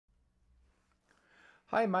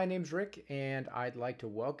Hi, my name's Rick, and I'd like to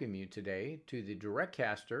welcome you today to the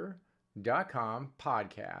DirectCaster.com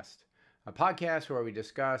podcast, a podcast where we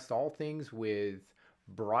discuss all things with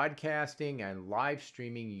broadcasting and live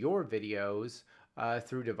streaming your videos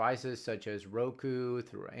through devices such as Roku,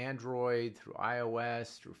 through Android, through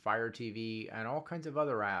iOS, through Fire TV, and all kinds of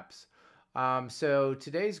other apps. So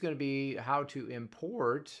today's going to be how to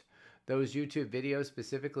import those YouTube videos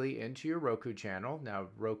specifically into your Roku channel. Now,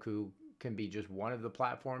 Roku can be just one of the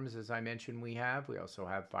platforms, as I mentioned. We also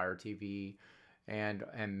have Fire TV and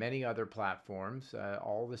many other platforms,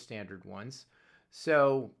 all the standard ones.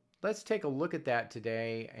 So let's take a look at that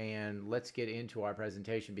today, and let's get into our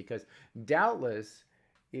presentation, because doubtless,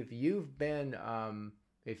 if you've been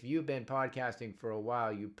podcasting for a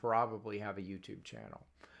while, you probably have a YouTube channel.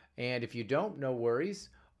 And if you don't, no worries.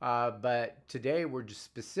 But today we're just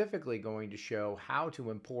specifically going to show how to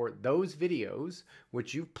import those videos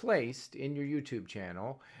which you've placed in your YouTube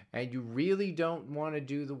channel, and you really don't want to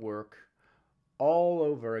do the work all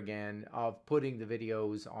over again of putting the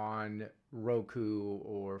videos on Roku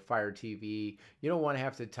or Fire TV. You don't want to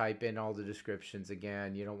have to type in all the descriptions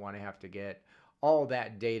again. You don't want to have to get all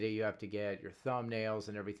that data you have to get, your thumbnails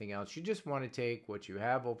and everything else. You just want to take what you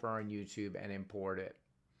have over on YouTube and import it.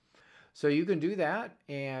 So you can do that,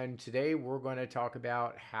 and today we're going to talk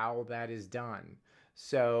about how that is done.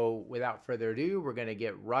 So without further ado, we're going to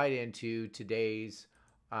get right into today's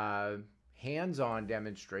hands-on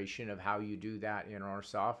demonstration of how you do that in our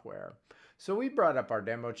software. So we brought up our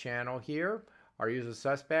demo channel here, our usual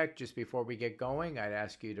suspect. Just before we get going, I'd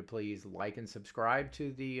ask you to please like and subscribe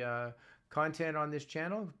to the content on this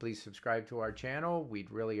channel. Please subscribe to our channel. We'd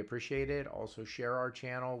really appreciate it. Also share our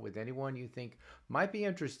channel with anyone you think might be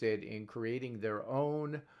interested in creating their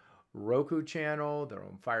own Roku channel, their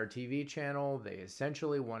own Fire TV channel. They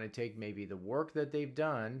essentially want to take maybe the work that they've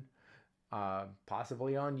done,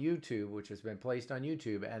 possibly on YouTube, which has been placed on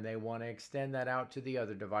YouTube, and they want to extend that out to the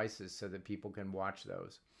other devices so that people can watch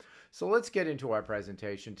those. So let's get into our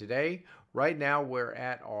presentation today. Right now we're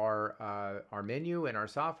at our menu in our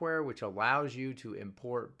software, which allows you to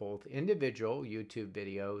import both individual YouTube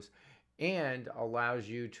videos and allows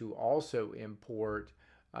you to also import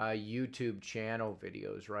YouTube channel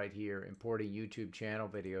videos right here, importing YouTube channel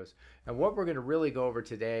videos. And what we're going to really go over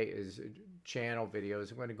today is channel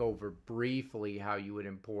videos. I'm going to go over briefly how you would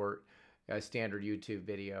import a standard YouTube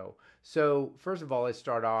video. So first of all, let's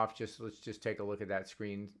start off, let's just take a look at that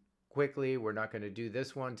screen quickly. We're not going to do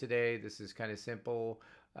this one today. This is kind of simple,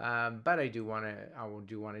 but I do want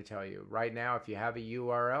to tell you right now, if you have a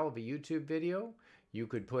URL of a YouTube video, you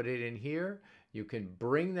could put it in here. You can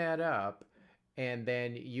bring that up, and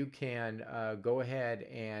then you can go ahead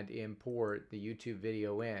and import the YouTube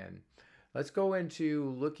video in. Let's go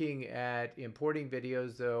into looking at importing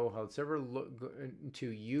videos, though. Let's ever look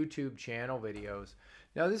into YouTube channel videos.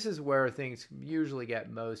 Now, this is where things usually get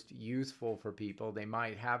most useful for people. They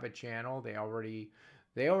might have a channel they already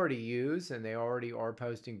use, and they already are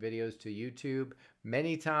posting videos to YouTube.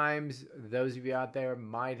 Many times, those of you out there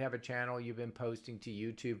might have a channel you've been posting to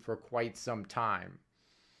YouTube for quite some time.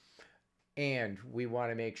 And we want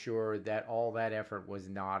to make sure that all that effort was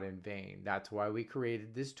not in vain. That's why we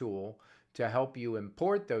created this tool to help you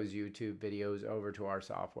import those YouTube videos over to our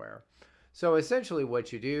software. So essentially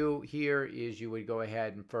what you do here is you would go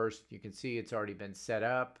ahead and first, you can see it's already been set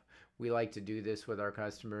up. We like to do this with our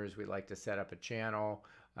customers. We like to set up a channel,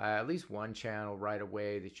 at least one channel right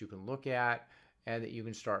away that you can look at and that you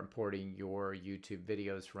can start importing your YouTube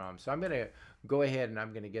videos from. So I'm going to go ahead and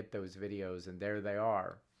I'm going to get those videos, and there they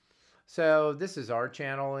are. So this is our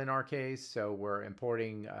channel in our case. So we're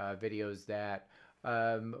importing videos that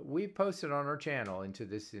we posted on our channel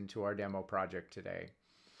into our demo project today.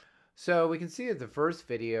 So we can see that the first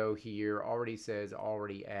video here already says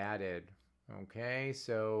already added. Okay,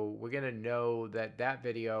 so we're going to know that that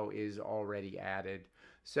video is already added.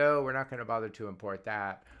 So we're not going to bother to import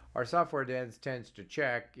that. Our software tends to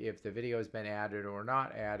check if the video has been added or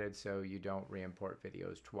not added, so you don't re-import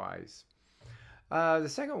videos twice. The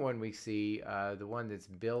second one we see, the one that's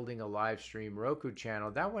building a live stream Roku channel,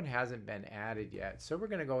 that one hasn't been added yet. So we're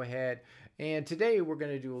going to go ahead, and today we're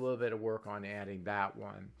going to do a little bit of work on adding that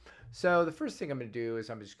one. So the first thing I'm going to do is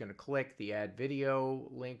I'm just going to click the add video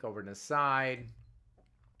link over to the side.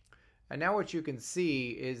 And now what you can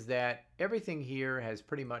see is that everything here has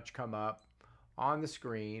pretty much come up on the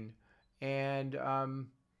screen. And as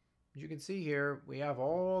you can see here, we have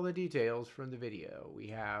all the details from the video. We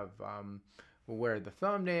have where the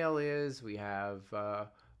thumbnail is, we have a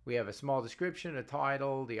small description, a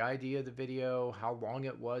title, the ID of the video, how long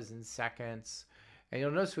it was in seconds, and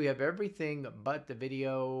you'll notice we have everything but the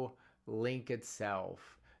video link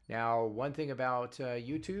itself. Now, one thing about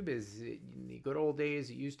YouTube is in the good old days,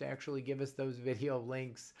 it used to actually give us those video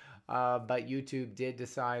links, but YouTube did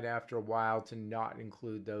decide after a while to not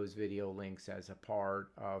include those video links as a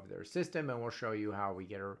part of their system, and we'll show you how we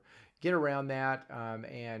get around that,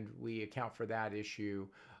 and we account for that issue.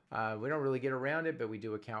 We don't really get around it, but we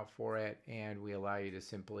do account for it, and we allow you to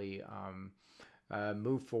simply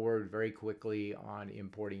move forward very quickly on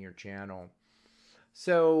importing your channel.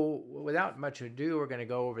 So without much ado, we're going to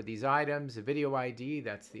go over these items. The video ID,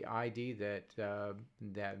 that's the ID that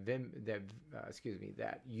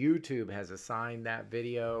YouTube has assigned that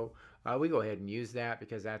video. We go ahead and use that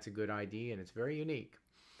because that's a good ID and it's very unique.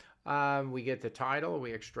 We get the title,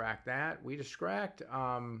 we extract that. We extract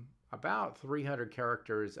about 300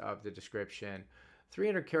 characters of the description.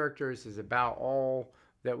 300 characters is about all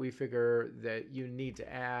that we figure that you need to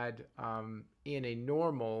add in a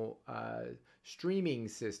normal streaming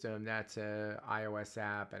system. That's an iOS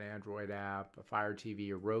app, an Android app, a Fire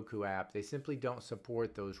TV, or Roku app. They simply don't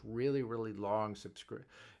support those really, really long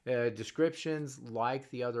descriptions like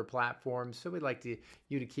the other platforms. So we'd like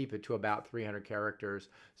you to keep it to about 300 characters.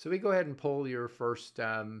 So we go ahead and pull your first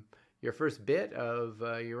bit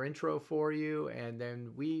of your intro for you, and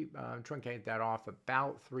then we truncate that off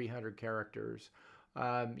about 300 characters.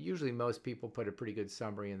 Usually most people put a pretty good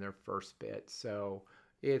summary in their first bit, so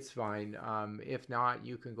it's fine. If not,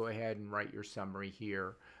 you can go ahead and write your summary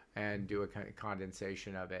here and do a kind of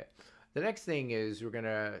condensation of it. The next thing is we're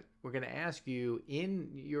gonna ask you in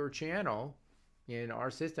your channel, in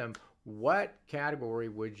our system, what category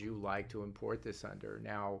would you like to import this under?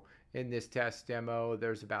 Now, in this test demo,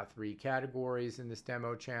 there's about 3 categories in this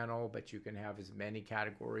demo channel, but you can have as many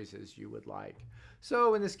categories as you would like.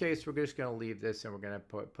 So in this case, we're just going to leave this and we're going to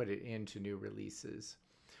put it into new releases.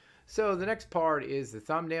 So the next part is the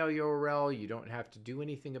thumbnail URL. You don't have to do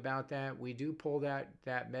anything about that. We do pull that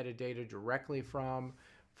metadata directly from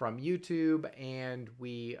YouTube, and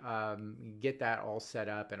we get that all set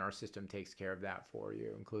up, and our system takes care of that for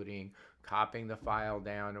you, including copying the file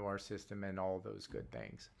down to our system and all those good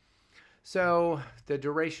things. So the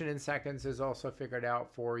duration in seconds is also figured out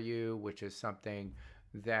for you, which is something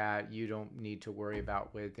that you don't need to worry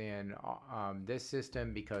about within this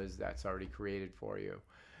system because that's already created for you.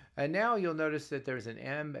 And now you'll notice that there's a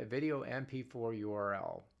video MP4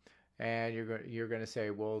 URL. And you're going to say,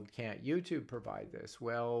 well, can't YouTube provide this?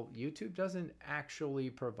 Well, YouTube doesn't actually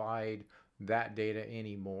provide that data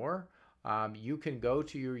anymore. You can go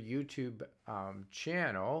to your YouTube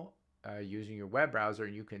channel using your web browser,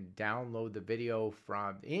 and you can download the video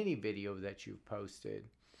from any video that you've posted.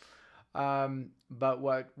 But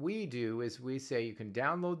what we do is we say you can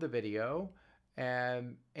download the video,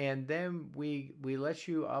 and then we let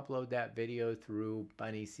you upload that video through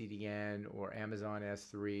Bunny CDN or Amazon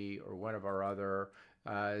S3 or one of our other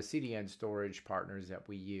CDN storage partners that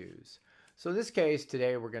we use. So in this case,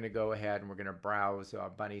 today we're going to go ahead and we're going to browse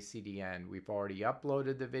Bunny CDN. We've already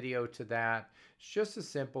uploaded the video to that. It's just a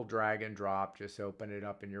simple drag and drop. Just open it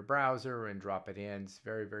up in your browser and drop it in. It's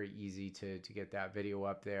very, very easy to get that video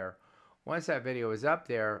up there. Once that video is up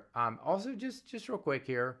there, also just real quick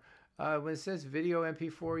here, when it says video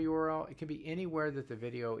MP4 URL, it can be anywhere that the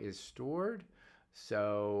video is stored.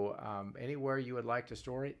 So anywhere you would like to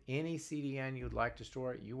store it, any CDN you would like to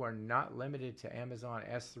store it, you are not limited to Amazon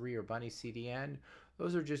S3 or Bunny CDN.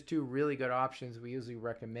 Those are just 2 really good options we usually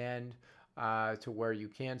recommend to where you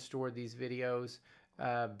can store these videos.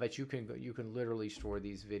 But you can literally store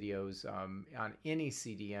these videos on any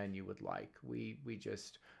CDN you would like. We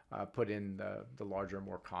just put in the larger,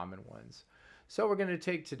 more common ones. So we're going to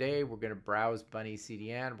take today, we're going to browse Bunny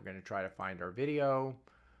CDN. We're going to try to find our video.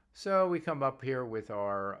 So we come up here with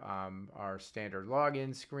our standard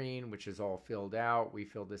login screen, which is all filled out. We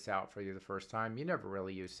filled this out for you the first time. You never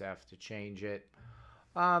really use Ceph to change it.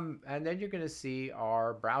 And then you're going to see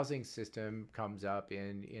our browsing system comes up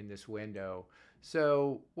in this window.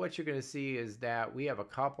 So what you're going to see is that we have a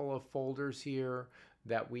couple of folders here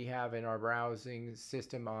that we have in our browsing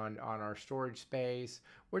system on our storage space.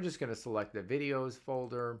 We're just going to select the videos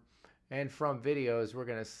folder. And from videos, we're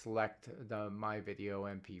going to select the My Video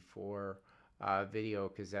MP4 video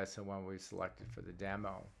because that's the one we selected for the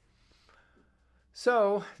demo.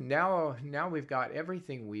 So now we've got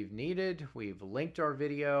everything we've needed. We've linked our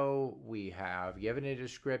video. We have given it a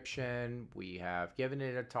description. We have given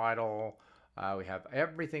it a title. We have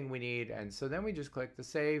everything we need. And so then we just click the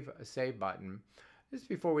Save button. Just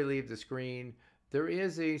before we leave the screen, there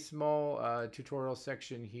is a small tutorial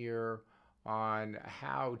section here on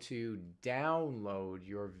how to download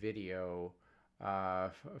your video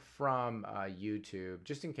from YouTube,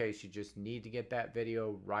 just in case you just need to get that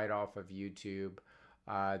video right off of YouTube.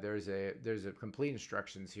 There's a complete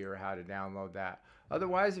instructions here how to download that.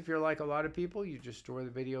 Otherwise, if you're like a lot of people, you just store the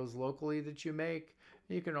videos locally that you make.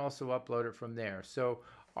 You can also upload it from there. So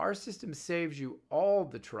our system saves you all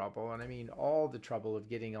the trouble, and I mean all the trouble of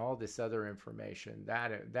getting all this other information.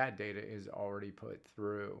 That data is already put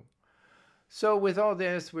through. So with all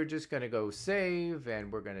this, we're just going to go save,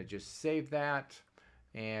 and we're going to just save that.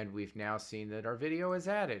 And we've now seen that our video is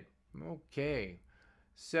added. Okay.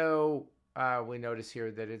 So we notice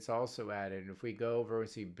here that it's also added. And if we go over and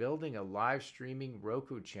see building a live streaming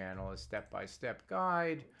Roku channel, a step-by-step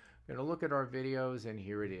guide, we're going to look at our videos, and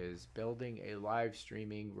here it is, building a live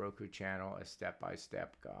streaming Roku channel, a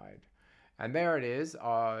step-by-step guide. And there it is.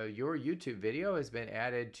 Your YouTube video has been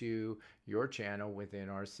added to your channel within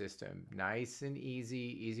our system. Nice and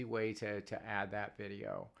easy way to add that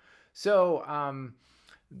video. So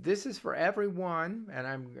this is for everyone, and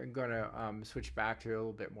I'm going to switch back to a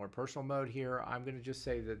little bit more personal mode here. I'm going to just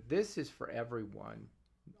say that this is for everyone.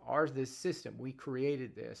 This system, we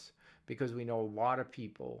created this because we know a lot of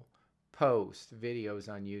people post videos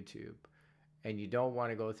on YouTube, and you don't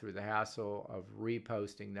want to go through the hassle of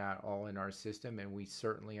reposting that all in our system, and we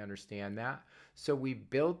certainly understand that. So we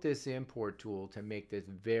built this import tool to make this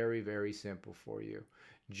very simple for you,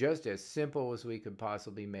 just as simple as we could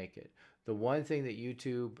possibly make it. The one thing that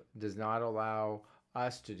YouTube does not allow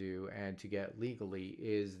us to do and to get legally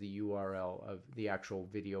is the URL of the actual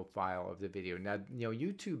video file of the video. Now,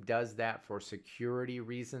 YouTube does that for security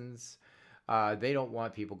reasons. They don't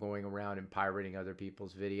want people going around and pirating other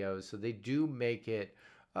people's videos, so they do make it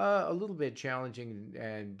a little bit challenging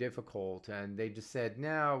and difficult, and they just said,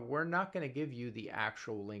 no, we're not going to give you the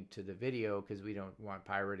actual link to the video because we don't want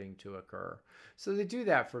pirating to occur. So they do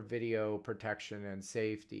that for video protection and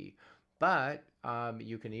safety, but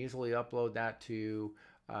you can easily upload that to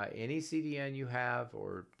any CDN you have,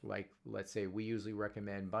 or like, let's say we usually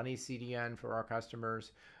recommend Bunny CDN for our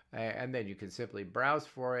customers. And then you can simply browse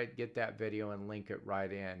for it, get that video, and link it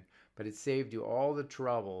right in. But it saved you all the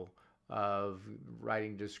trouble of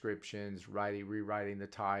writing descriptions, rewriting the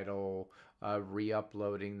title,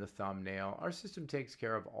 re-uploading the thumbnail. Our system takes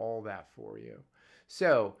care of all that for you.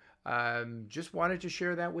 So just wanted to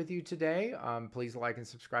share that with you today. Please like and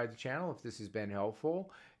subscribe to the channel if this has been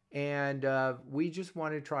helpful. And we just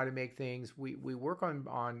want to try to make things, we work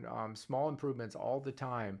on small improvements all the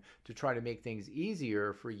time to try to make things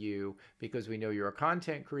easier for you, because we know you're a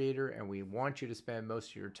content creator and we want you to spend most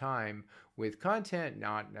of your time with content,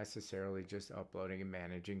 not necessarily just uploading and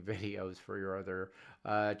managing videos for your other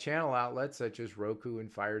channel outlets such as Roku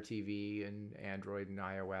and Fire TV and Android and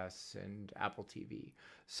iOS and Apple TV.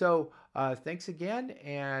 So thanks again,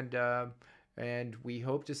 and we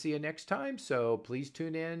hope to see you next time. So please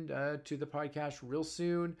tune in to the podcast real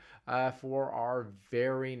soon for our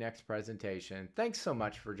very next presentation. Thanks so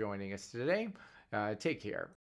much for joining us today. Take care.